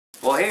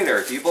Well, hey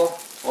there people.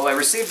 Well, I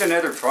received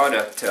another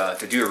product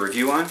to do a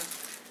review on.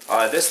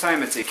 This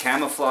time it's a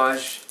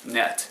Camouflage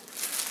Net.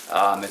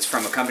 It's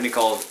from a company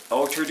called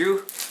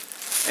Ultradew.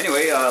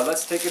 Anyway,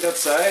 let's take it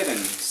outside and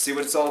see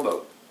what it's all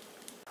about.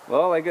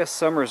 Well, I guess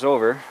summer's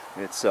over.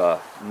 It's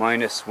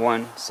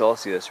 -1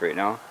 Celsius right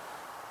now.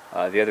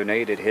 The other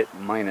night it hit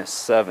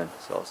 -7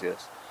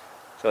 Celsius.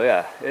 So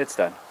yeah, it's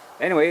done.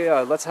 Anyway,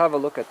 let's have a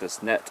look at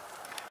this net.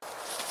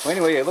 Well,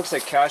 anyway, it looks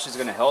like Cash is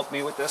going to help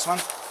me with this one.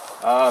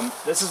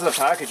 This is the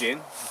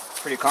packaging,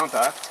 pretty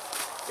compact.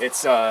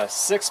 It's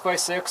 6 by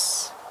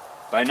 6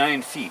 by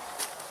 9 feet.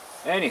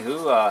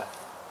 Anywho,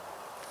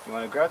 you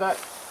want to grab that?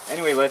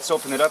 Anyway, let's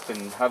open it up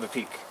and have a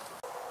peek.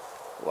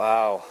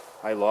 Wow,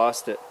 I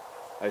lost it.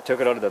 I took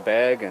it out of the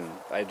bag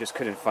and I just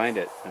couldn't find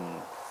it,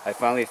 and I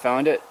finally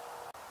found it.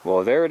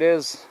 Well, there it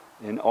is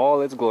in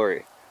all its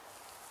glory.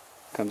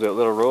 Comes with a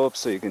little rope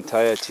so you can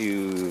tie it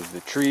to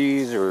the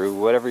trees or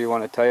whatever you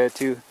want to tie it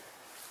to,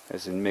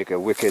 as in make a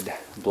wicked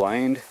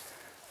blind,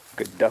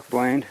 good duck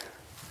blind.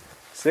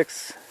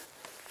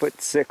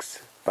 6'6"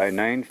 by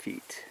 9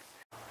 feet.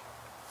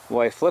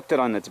 Well, I flipped it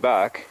on its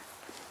back,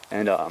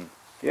 and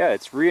yeah,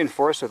 it's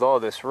reinforced with all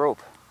this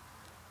rope,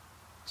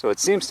 so it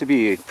seems to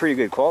be pretty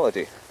good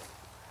quality.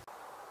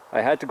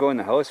 I had to go in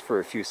the house for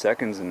a few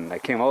seconds and I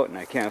came out and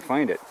I can't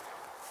find it.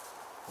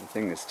 The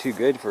thing is too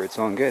good for its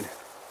own good.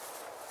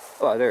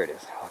 Oh, there it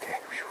is. Okay.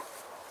 Whew.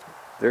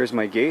 There's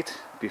my gate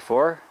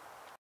before,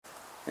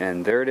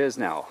 and there it is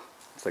now.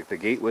 It's like the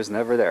gate was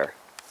never there.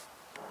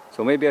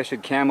 So maybe I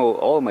should camo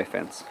all my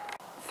fence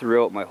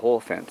throughout my whole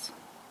fence.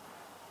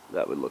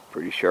 That would look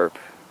pretty sharp.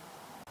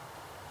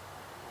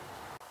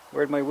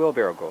 Where'd my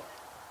wheelbarrow go?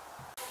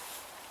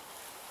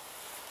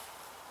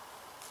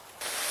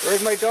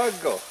 Where'd my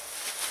dog go?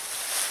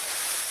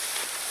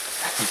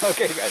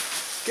 Okay guys,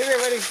 come here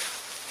buddy.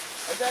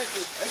 I got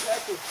you, I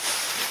got you.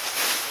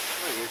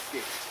 Oh, you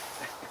escaped.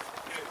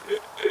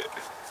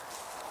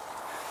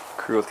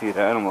 Cruelty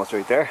to animals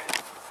right there.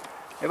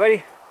 Hey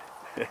buddy.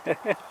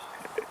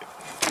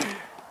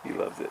 He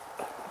loves it.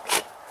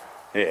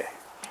 Yeah.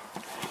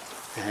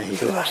 You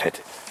love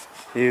it.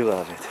 You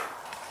love it.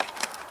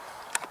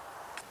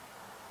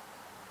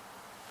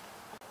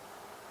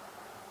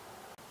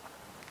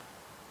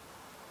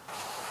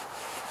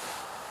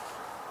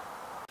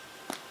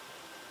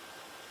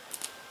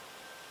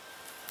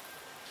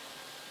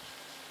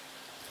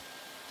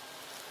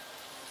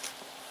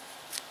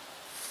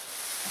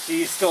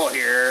 She's still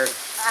here.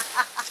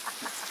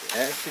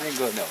 Yeah, she didn't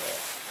go nowhere.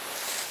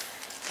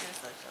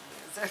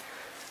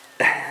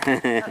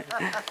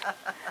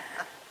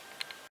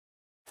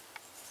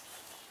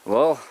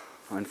 Well,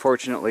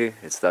 unfortunately,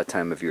 it's that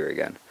time of year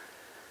again.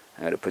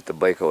 I had to put the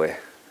bike away.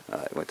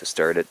 I went to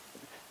start it.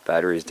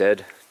 Battery's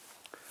dead.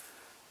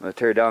 I'm going to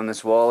tear down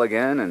this wall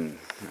again and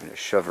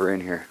shove her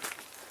in here.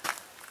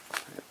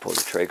 Pull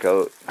the trike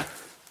out,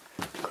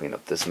 clean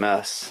up this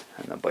mess,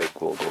 and the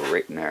bike will go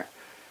right in there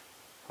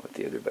with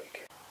the other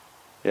bike.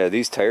 Yeah,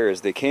 these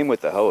tires, they came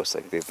with the house.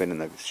 Like, they've been in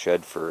the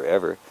shed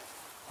forever.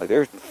 Like,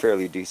 they're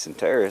fairly decent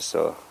tires,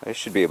 so I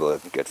should be able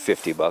to get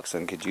 50 bucks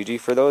on Kijiji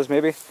for those,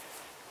 maybe.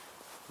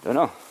 Don't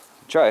know.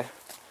 Try.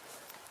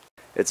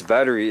 It's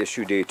battery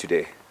issue day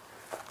today.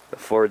 The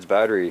Ford's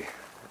battery,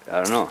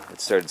 I don't know,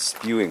 it started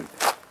spewing,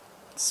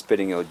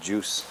 spitting out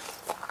juice.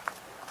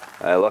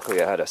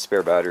 Luckily I had a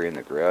spare battery in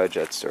the garage,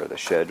 or the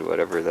shed,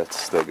 whatever, that's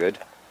still good.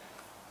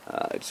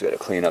 I just gotta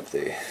clean up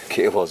the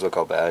cables, look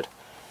how bad.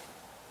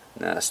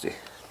 Nasty.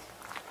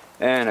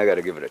 And I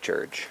gotta give it a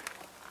charge.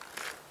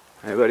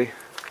 Hey buddy.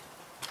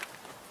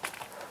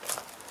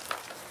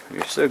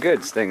 You're so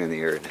good staying in the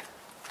yard.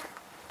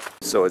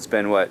 So it's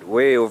been what,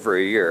 way over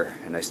a year,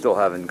 and I still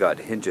haven't got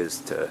hinges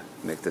to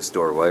make this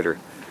door wider.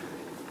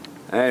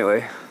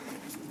 Anyway,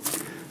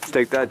 let's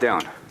take that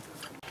down.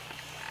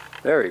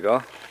 There we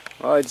go.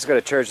 Well, I just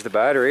gotta charge the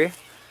battery,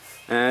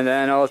 and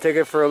then I'll take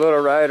it for a little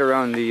ride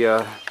around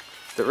the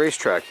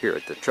racetrack here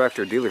at the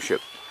tractor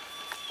dealership.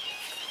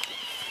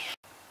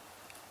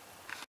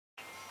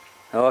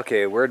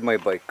 Okay, where'd my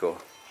bike go?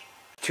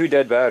 2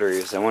 dead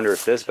batteries. I wonder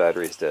if this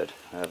battery's dead.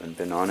 I haven't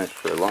been on it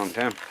for a long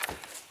time.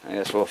 I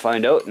guess we'll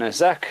find out in a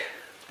sec.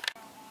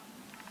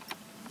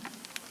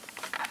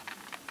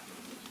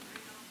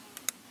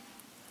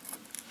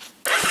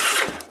 I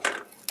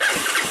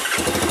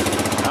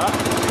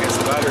guess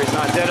the battery's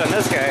not dead on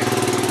this guy.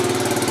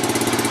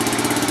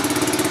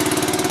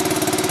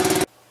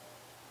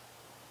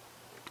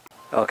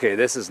 Okay,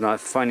 this is not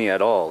funny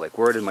at all. Like,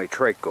 where did my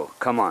trike go?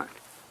 Come on.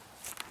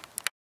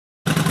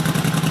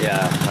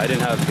 Yeah, I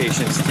didn't have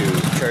patience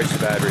to charge the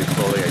battery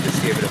fully. I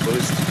just gave it a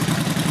boost.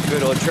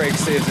 Good old trike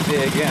saves the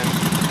day again.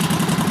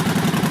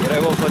 But I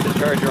will put the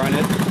charger on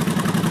it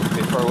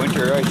before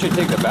winter. I should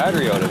take the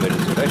battery out of it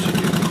is what I should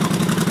do.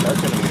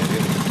 That's what I'm going to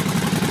do.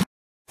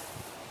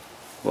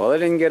 Well, I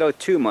didn't get out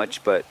too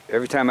much, but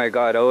every time I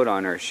got out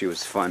on her, she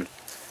was fun.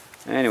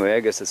 Anyway, I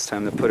guess it's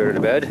time to put her to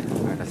bed.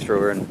 I'm going to throw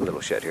her in a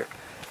little shed here.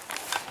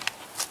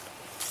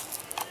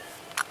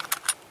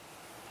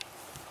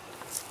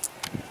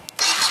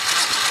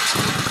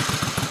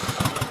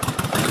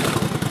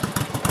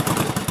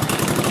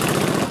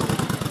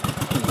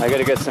 I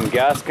gotta get some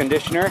gas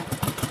conditioner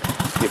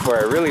before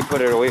I really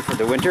put it away for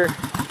the winter.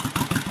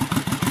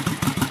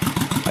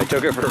 I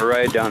took it for a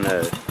ride down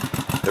the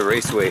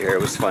raceway here.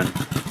 It was fun.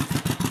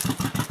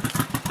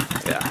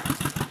 Yeah.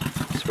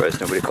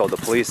 Surprised nobody called the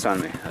police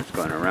on me. I was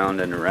going around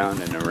and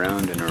around and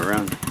around and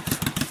around.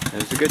 It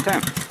was a good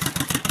time.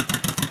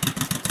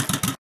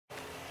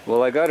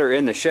 Well, I got her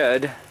in the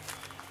shed.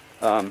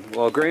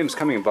 Well, Graham's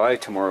coming by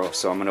tomorrow,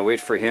 so I'm going to wait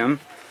for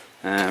him.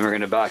 And we're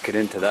going to back it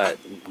into that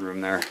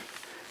room there.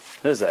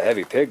 This is a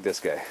heavy pig, this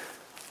guy.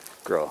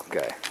 Girl,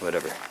 guy,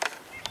 whatever.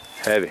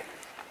 Heavy.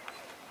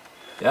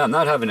 Yeah, I'm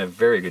not having a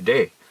very good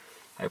day.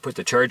 I put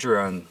the charger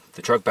on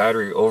the truck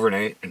battery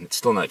overnight and it's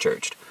still not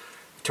charged.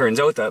 Turns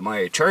out that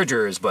my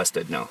charger is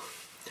busted now.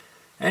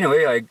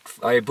 Anyway,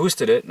 I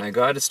boosted it and I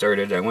got it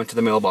started. I went to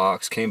the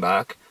mailbox, came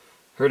back,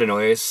 heard a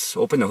noise,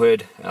 opened the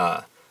hood.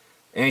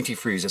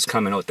 Antifreeze is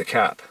coming out the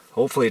cap.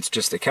 Hopefully it's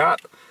just the cap.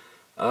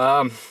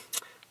 But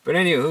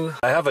anywho,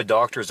 I have a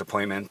doctor's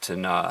appointment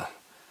and I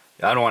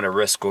don't want to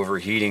risk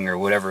overheating or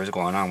whatever is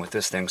going on with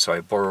this thing, so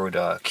I borrowed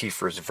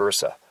Kiefer's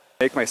Versa.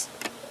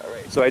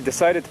 So I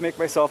decided to make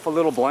myself a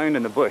little blind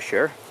in the bush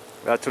here.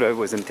 That's what it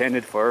was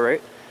intended for,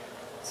 right?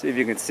 See if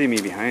you can see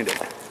me behind it.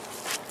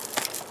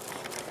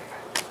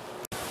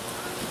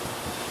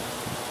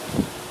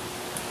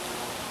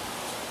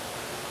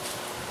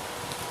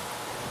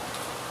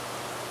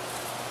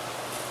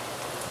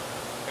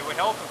 It would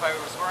help if I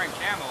was wearing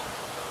camo.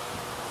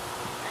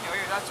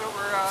 Anyway, that's what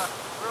we're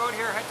out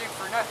here hunting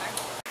for nothing.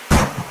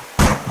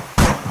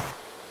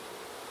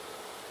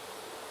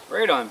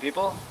 Right on,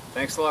 people.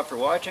 Thanks a lot for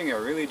watching. I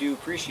really do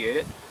appreciate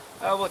it.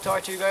 We'll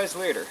talk to you guys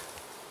later.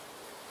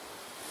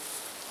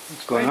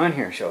 What's going on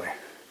here, Shelly?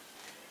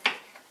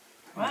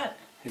 What?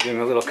 You doing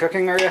a little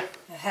cooking, are you?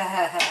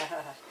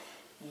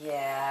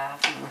 Yeah.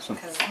 Awesome.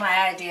 Because it's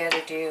my idea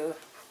to do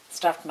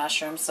stuffed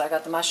mushrooms. So I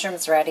got the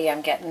mushrooms ready.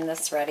 I'm getting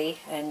this ready.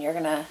 And you're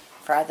going to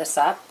fry this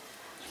up.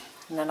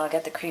 And then I'll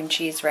get the cream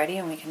cheese ready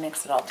and we can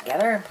mix it all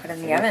together and put it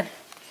in the oven.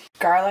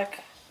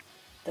 Garlic,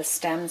 the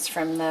stems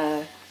from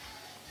the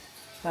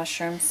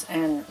mushrooms,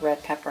 and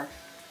red pepper.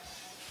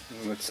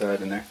 What's that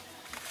in there?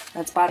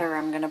 That's butter.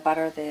 I'm going to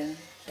butter them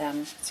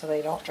so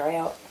they don't dry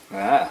out.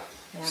 Ah.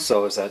 Yeah.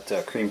 So is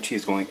that cream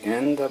cheese going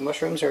in the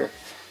mushrooms or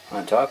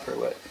on top or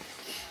what?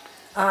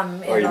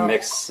 Or you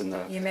mix in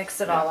the... You mix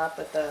it all up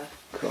with the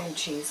Cool. cream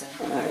cheese and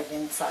put it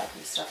inside.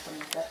 You stuff them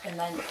with it. And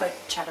then put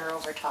cheddar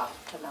over top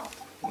to melt.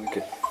 We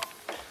could...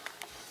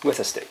 With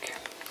a steak.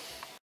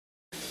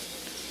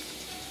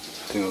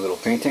 Doing a little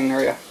painting,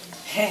 are you?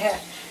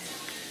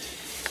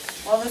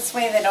 Well, this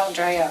way they don't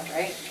dry out,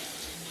 right?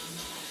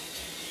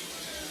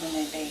 When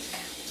they bake.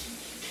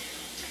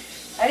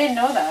 I didn't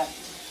know that.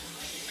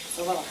 It's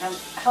a little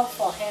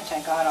helpful hint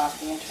I got off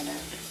the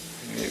internet.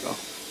 There you go.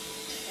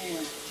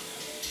 Yeah.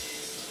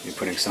 You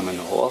putting some in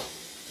the hole?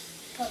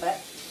 A little bit.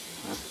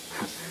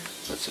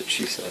 That's what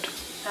she said.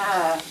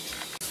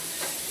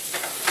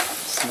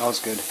 Smells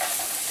good.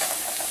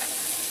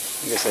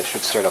 I guess I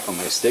should start up on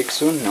my steak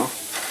soon, no?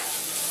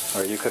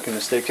 Are you cooking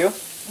the steak too?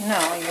 No,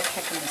 you're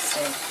cooking the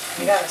steak.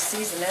 You gotta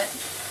season it.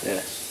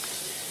 Yeah.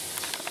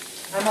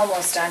 I'm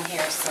almost done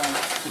here, so.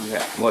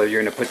 Yeah. Well,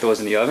 you're gonna put those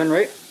in the oven,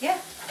 right? Yeah.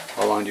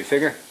 How long do you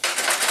figure?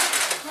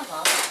 Not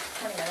long.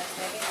 20 minutes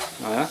maybe.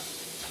 Oh yeah?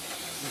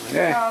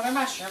 Okay. Oh, they're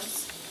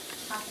mushrooms.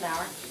 Half an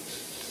hour.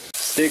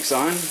 Steak's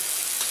on.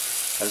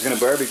 I was gonna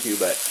barbecue,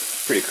 but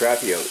it's pretty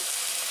crappy out.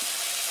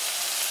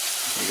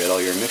 You got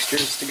all your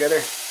mixtures together?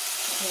 Yeah.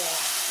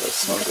 Those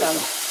smell good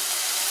though.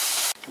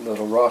 A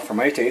little raw for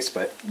my taste,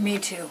 but... Me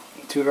too.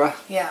 Too raw?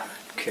 Yeah.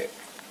 Okay.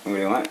 What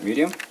do you want?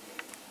 Medium?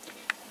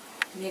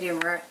 Medium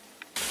rare.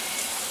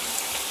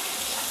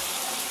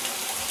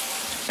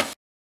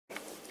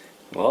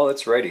 Well,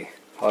 it's ready.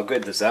 How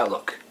good does that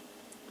look?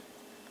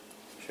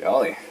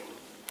 Jolly.